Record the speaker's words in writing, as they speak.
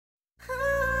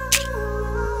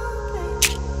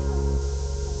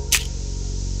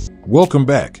Welcome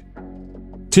back.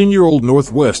 10-year-old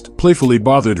Northwest playfully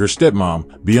bothered her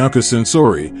stepmom, Bianca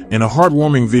Censori, in a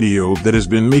heartwarming video that has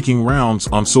been making rounds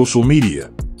on social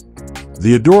media.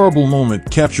 The adorable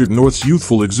moment captured North's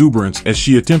youthful exuberance as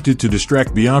she attempted to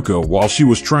distract Bianca while she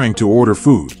was trying to order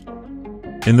food.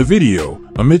 In the video,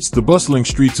 amidst the bustling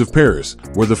streets of Paris,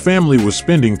 where the family was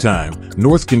spending time,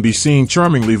 North can be seen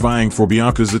charmingly vying for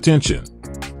Bianca's attention.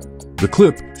 The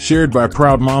clip, shared by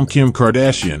proud mom Kim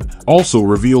Kardashian, also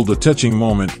revealed a touching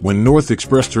moment when North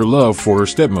expressed her love for her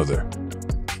stepmother.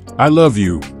 "I love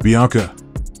you, Bianca,"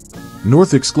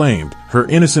 North exclaimed, her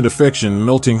innocent affection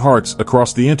melting hearts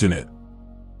across the internet.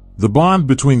 The bond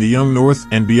between the young North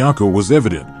and Bianca was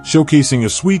evident, showcasing a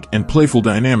sweet and playful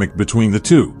dynamic between the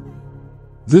two.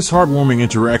 This heartwarming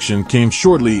interaction came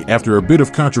shortly after a bit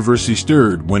of controversy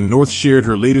stirred when North shared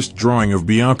her latest drawing of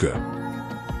Bianca.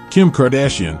 Kim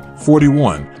Kardashian,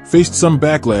 41, faced some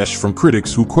backlash from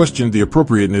critics who questioned the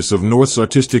appropriateness of North's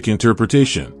artistic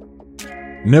interpretation.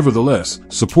 Nevertheless,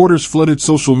 supporters flooded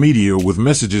social media with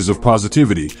messages of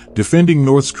positivity, defending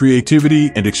North's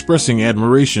creativity and expressing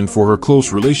admiration for her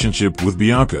close relationship with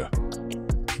Bianca.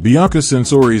 Bianca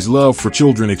Censori's love for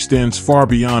children extends far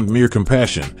beyond mere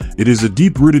compassion. It is a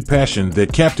deep-rooted passion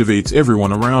that captivates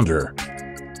everyone around her.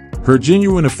 Her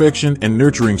genuine affection and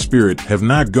nurturing spirit have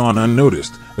not gone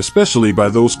unnoticed, especially by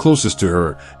those closest to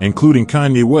her, including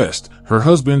Kanye West, her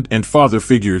husband and father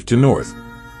figure to North.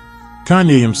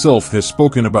 Kanye himself has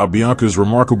spoken about Bianca's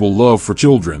remarkable love for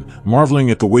children, marveling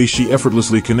at the way she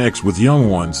effortlessly connects with young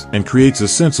ones and creates a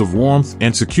sense of warmth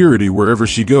and security wherever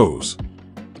she goes.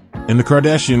 In the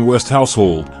Kardashian West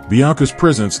household, Bianca's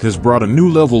presence has brought a new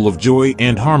level of joy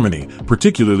and harmony,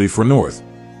 particularly for North.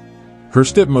 Her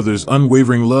stepmother's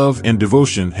unwavering love and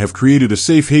devotion have created a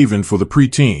safe haven for the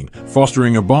preteen,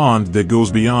 fostering a bond that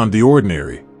goes beyond the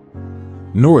ordinary.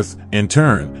 North, in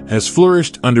turn, has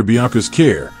flourished under Bianca's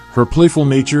care, her playful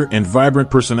nature and vibrant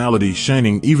personality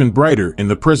shining even brighter in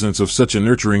the presence of such a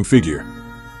nurturing figure.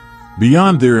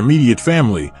 Beyond their immediate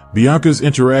family, Bianca's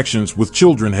interactions with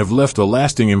children have left a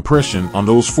lasting impression on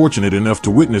those fortunate enough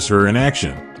to witness her in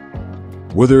action.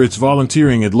 Whether it's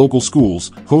volunteering at local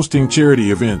schools, hosting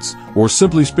charity events, or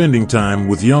simply spending time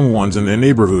with young ones in their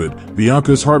neighborhood,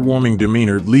 Bianca's heartwarming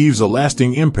demeanor leaves a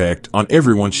lasting impact on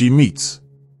everyone she meets.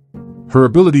 Her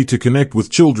ability to connect with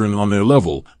children on their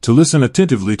level, to listen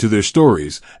attentively to their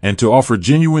stories, and to offer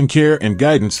genuine care and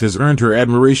guidance has earned her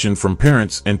admiration from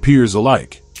parents and peers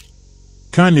alike.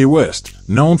 Kanye West,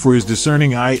 known for his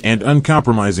discerning eye and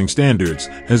uncompromising standards,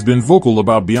 has been vocal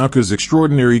about Bianca's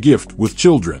extraordinary gift with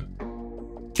children.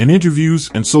 In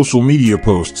interviews and social media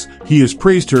posts, he has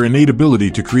praised her innate ability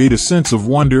to create a sense of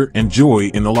wonder and joy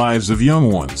in the lives of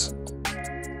young ones.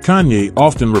 Kanye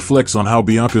often reflects on how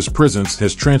Bianca's presence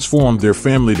has transformed their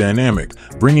family dynamic,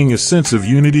 bringing a sense of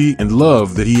unity and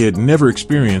love that he had never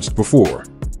experienced before.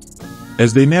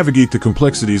 As they navigate the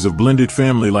complexities of blended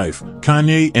family life,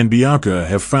 Kanye and Bianca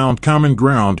have found common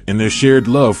ground in their shared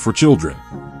love for children.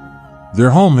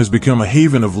 Their home has become a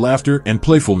haven of laughter and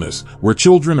playfulness, where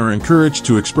children are encouraged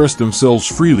to express themselves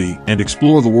freely and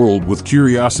explore the world with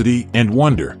curiosity and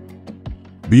wonder.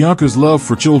 Bianca's love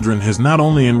for children has not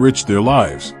only enriched their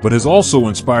lives, but has also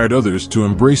inspired others to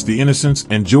embrace the innocence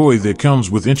and joy that comes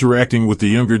with interacting with the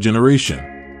younger generation.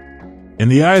 In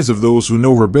the eyes of those who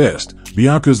know her best,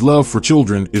 Bianca's love for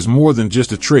children is more than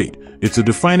just a trait, it's a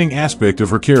defining aspect of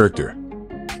her character.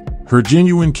 Her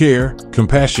genuine care,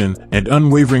 compassion, and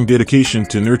unwavering dedication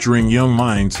to nurturing young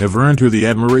minds have earned her the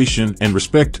admiration and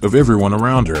respect of everyone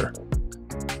around her.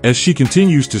 As she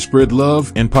continues to spread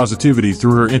love and positivity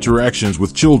through her interactions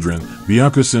with children,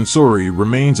 Bianca Censori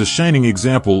remains a shining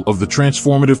example of the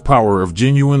transformative power of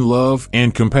genuine love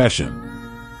and compassion.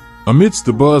 Amidst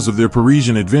the buzz of their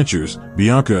Parisian adventures,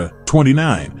 Bianca,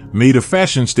 29, made a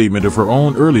fashion statement of her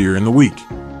own earlier in the week.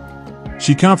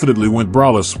 She confidently went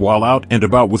braless while out and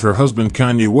about with her husband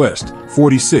Kanye West,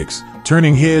 46,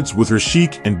 turning heads with her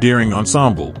chic and daring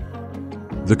ensemble.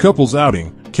 The couple's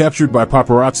outing, captured by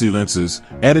paparazzi lenses,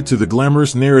 added to the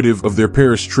glamorous narrative of their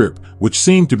Paris trip, which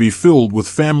seemed to be filled with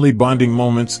family bonding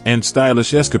moments and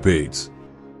stylish escapades.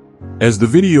 As the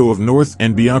video of North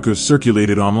and Bianca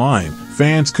circulated online,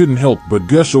 fans couldn't help but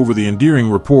gush over the endearing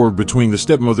rapport between the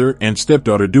stepmother and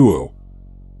stepdaughter duo.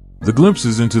 The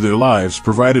glimpses into their lives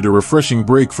provided a refreshing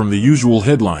break from the usual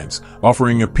headlines,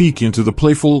 offering a peek into the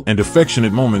playful and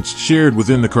affectionate moments shared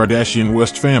within the Kardashian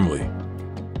West family.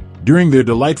 During their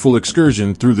delightful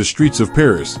excursion through the streets of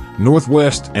Paris,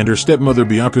 Northwest and her stepmother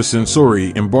Bianca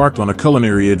Censori embarked on a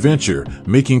culinary adventure,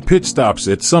 making pit stops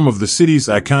at some of the city's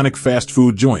iconic fast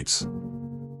food joints.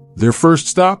 Their first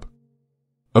stop?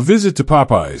 A visit to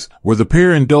Popeyes, where the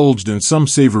pair indulged in some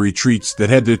savory treats that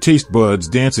had their taste buds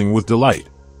dancing with delight.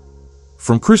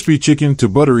 From crispy chicken to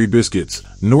buttery biscuits,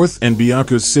 North and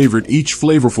Bianca savored each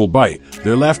flavorful bite,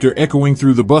 their laughter echoing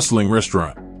through the bustling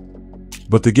restaurant.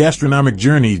 But the gastronomic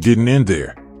journey didn't end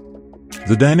there.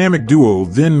 The dynamic duo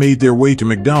then made their way to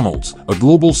McDonald's, a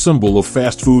global symbol of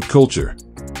fast food culture.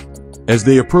 As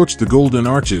they approached the Golden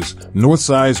Arches, North's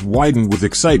eyes widened with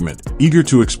excitement, eager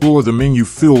to explore the menu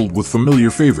filled with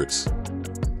familiar favorites.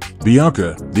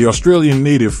 Bianca, the Australian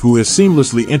native who has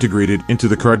seamlessly integrated into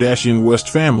the Kardashian West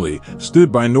family,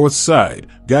 stood by North's side,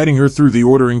 guiding her through the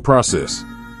ordering process.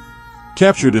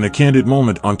 Captured in a candid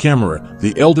moment on camera,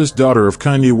 the eldest daughter of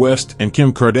Kanye West and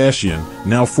Kim Kardashian,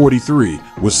 now 43,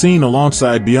 was seen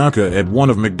alongside Bianca at one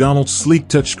of McDonald's sleek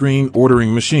touchscreen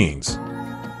ordering machines.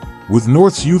 With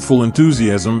North's youthful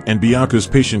enthusiasm and Bianca's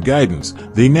patient guidance,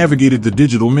 they navigated the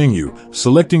digital menu,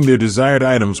 selecting their desired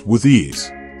items with ease.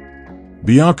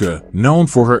 Bianca, known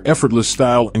for her effortless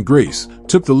style and grace,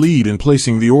 took the lead in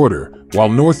placing the order, while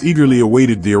North eagerly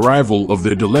awaited the arrival of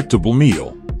their delectable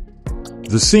meal.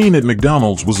 The scene at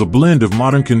McDonald's was a blend of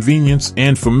modern convenience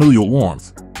and familial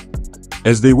warmth.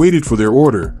 As they waited for their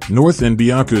order, North and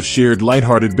Bianca shared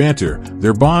lighthearted banter,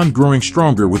 their bond growing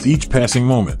stronger with each passing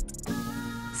moment.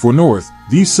 For North,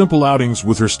 these simple outings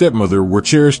with her stepmother were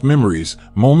cherished memories,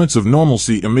 moments of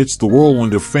normalcy amidst the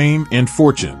whirlwind of fame and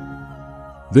fortune.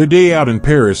 Their day out in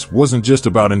Paris wasn't just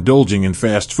about indulging in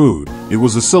fast food, it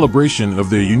was a celebration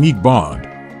of their unique bond.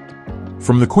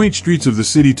 From the quaint streets of the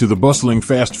city to the bustling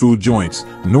fast food joints,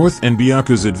 North and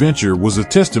Bianca's adventure was a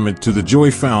testament to the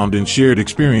joy found in shared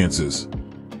experiences.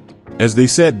 As they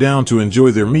sat down to enjoy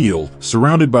their meal,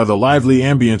 surrounded by the lively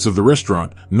ambience of the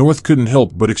restaurant, North couldn't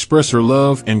help but express her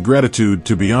love and gratitude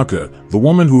to Bianca, the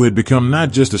woman who had become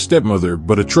not just a stepmother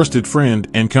but a trusted friend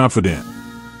and confidant.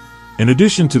 In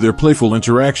addition to their playful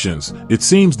interactions, it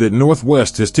seems that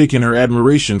Northwest has taken her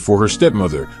admiration for her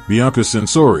stepmother, Bianca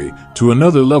Censori, to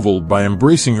another level by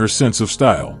embracing her sense of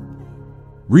style.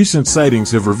 Recent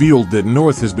sightings have revealed that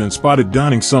North has been spotted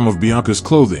donning some of Bianca's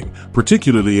clothing,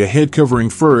 particularly a head-covering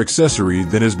fur accessory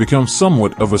that has become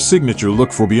somewhat of a signature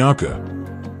look for Bianca.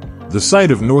 The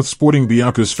sight of North sporting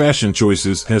Bianca's fashion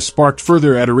choices has sparked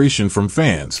further adoration from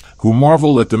fans, who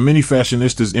marvel at the mini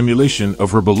fashionista's emulation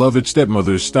of her beloved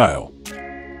stepmother's style.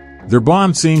 Their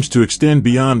bond seems to extend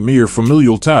beyond mere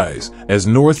familial ties, as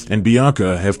North and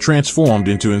Bianca have transformed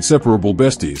into inseparable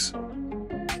besties.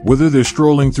 Whether they're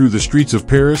strolling through the streets of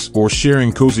Paris or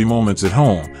sharing cozy moments at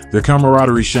home, their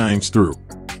camaraderie shines through.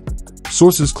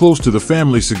 Sources close to the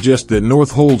family suggest that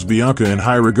North holds Bianca in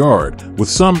high regard, with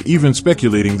some even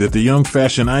speculating that the young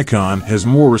fashion icon has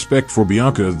more respect for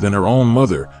Bianca than her own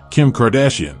mother, Kim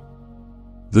Kardashian.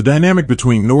 The dynamic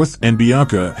between North and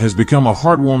Bianca has become a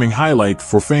heartwarming highlight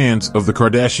for fans of the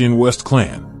Kardashian West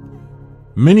clan.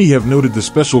 Many have noted the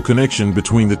special connection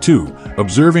between the two,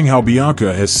 observing how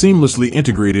Bianca has seamlessly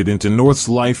integrated into North's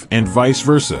life and vice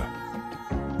versa.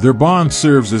 Their bond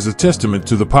serves as a testament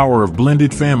to the power of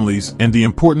blended families and the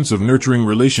importance of nurturing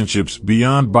relationships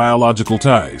beyond biological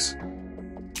ties.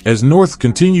 As North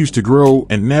continues to grow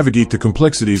and navigate the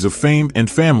complexities of fame and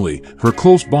family, her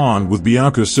close bond with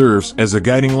Bianca serves as a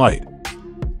guiding light.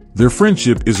 Their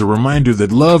friendship is a reminder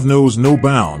that love knows no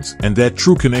bounds and that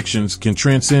true connections can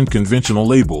transcend conventional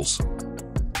labels.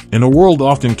 In a world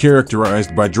often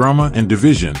characterized by drama and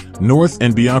division, North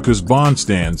and Bianca's bond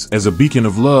stands as a beacon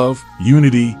of love,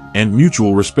 unity, and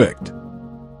mutual respect.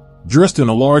 Dressed in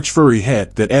a large furry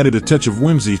hat that added a touch of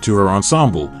whimsy to her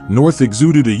ensemble, North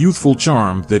exuded a youthful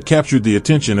charm that captured the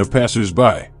attention of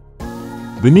passers-by.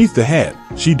 Beneath the hat,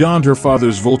 she donned her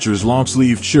father's Vulture's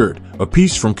long-sleeved shirt, a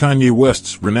piece from Kanye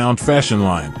West's renowned fashion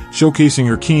line, showcasing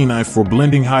her keen eye for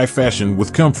blending high fashion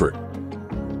with comfort.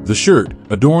 The shirt,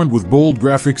 adorned with bold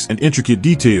graphics and intricate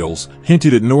details,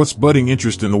 hinted at North's budding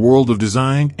interest in the world of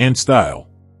design and style.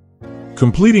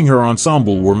 Completing her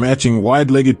ensemble were matching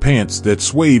wide-legged pants that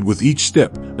swayed with each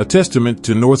step, a testament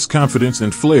to North's confidence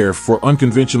and flair for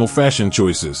unconventional fashion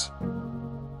choices.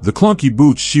 The clunky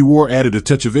boots she wore added a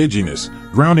touch of edginess,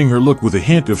 grounding her look with a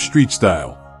hint of street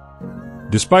style.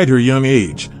 Despite her young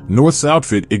age, North's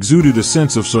outfit exuded a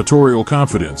sense of sartorial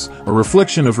confidence, a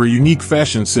reflection of her unique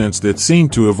fashion sense that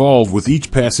seemed to evolve with each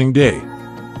passing day.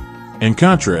 In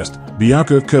contrast,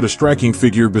 Bianca cut a striking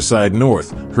figure beside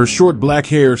North, her short black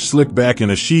hair slicked back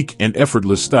in a chic and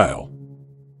effortless style.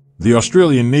 The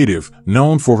Australian native,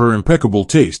 known for her impeccable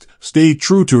taste, stayed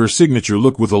true to her signature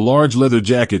look with a large leather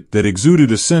jacket that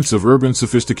exuded a sense of urban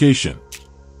sophistication.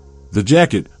 The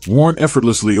jacket, worn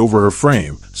effortlessly over her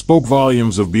frame, spoke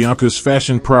volumes of Bianca's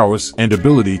fashion prowess and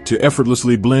ability to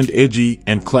effortlessly blend edgy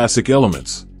and classic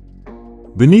elements.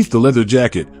 Beneath the leather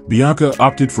jacket, Bianca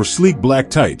opted for sleek black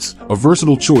tights, a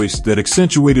versatile choice that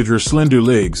accentuated her slender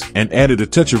legs and added a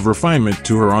touch of refinement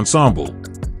to her ensemble.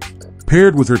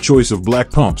 Paired with her choice of black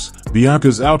pumps,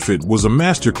 Bianca's outfit was a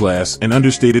masterclass in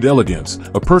understated elegance,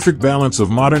 a perfect balance of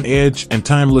modern edge and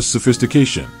timeless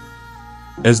sophistication.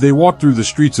 As they walked through the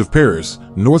streets of Paris,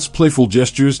 North's playful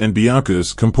gestures and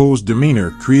Bianca's composed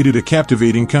demeanor created a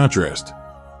captivating contrast.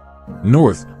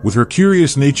 North, with her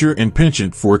curious nature and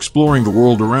penchant for exploring the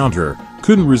world around her,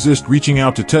 couldn't resist reaching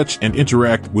out to touch and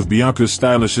interact with Bianca's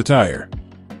stylish attire.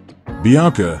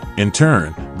 Bianca, in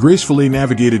turn, gracefully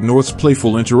navigated North's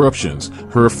playful interruptions,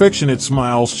 her affectionate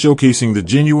smiles showcasing the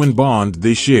genuine bond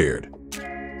they shared.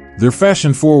 Their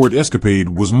fashion-forward escapade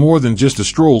was more than just a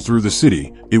stroll through the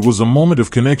city, it was a moment of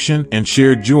connection and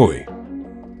shared joy.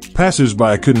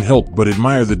 Passers-by couldn't help but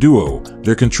admire the duo,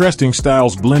 their contrasting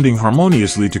styles blending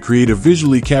harmoniously to create a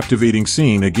visually captivating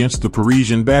scene against the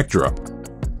Parisian backdrop.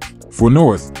 For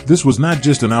North, this was not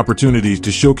just an opportunity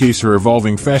to showcase her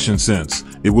evolving fashion sense,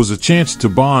 it was a chance to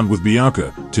bond with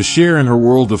Bianca, to share in her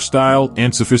world of style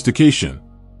and sophistication.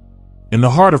 In the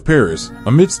heart of Paris,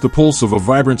 amidst the pulse of a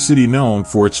vibrant city known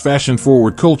for its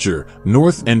fashion-forward culture,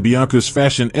 North and Bianca's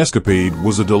fashion escapade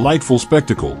was a delightful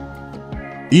spectacle.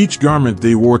 Each garment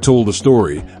they wore told a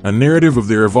story, a narrative of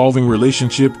their evolving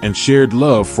relationship and shared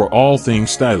love for all things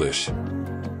stylish.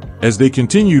 As they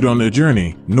continued on their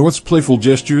journey, North's playful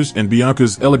gestures and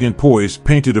Bianca's elegant poise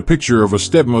painted a picture of a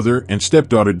stepmother and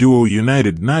stepdaughter duo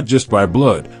united not just by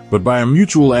blood, but by a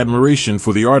mutual admiration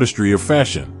for the artistry of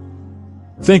fashion.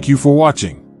 Thank you for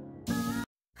watching.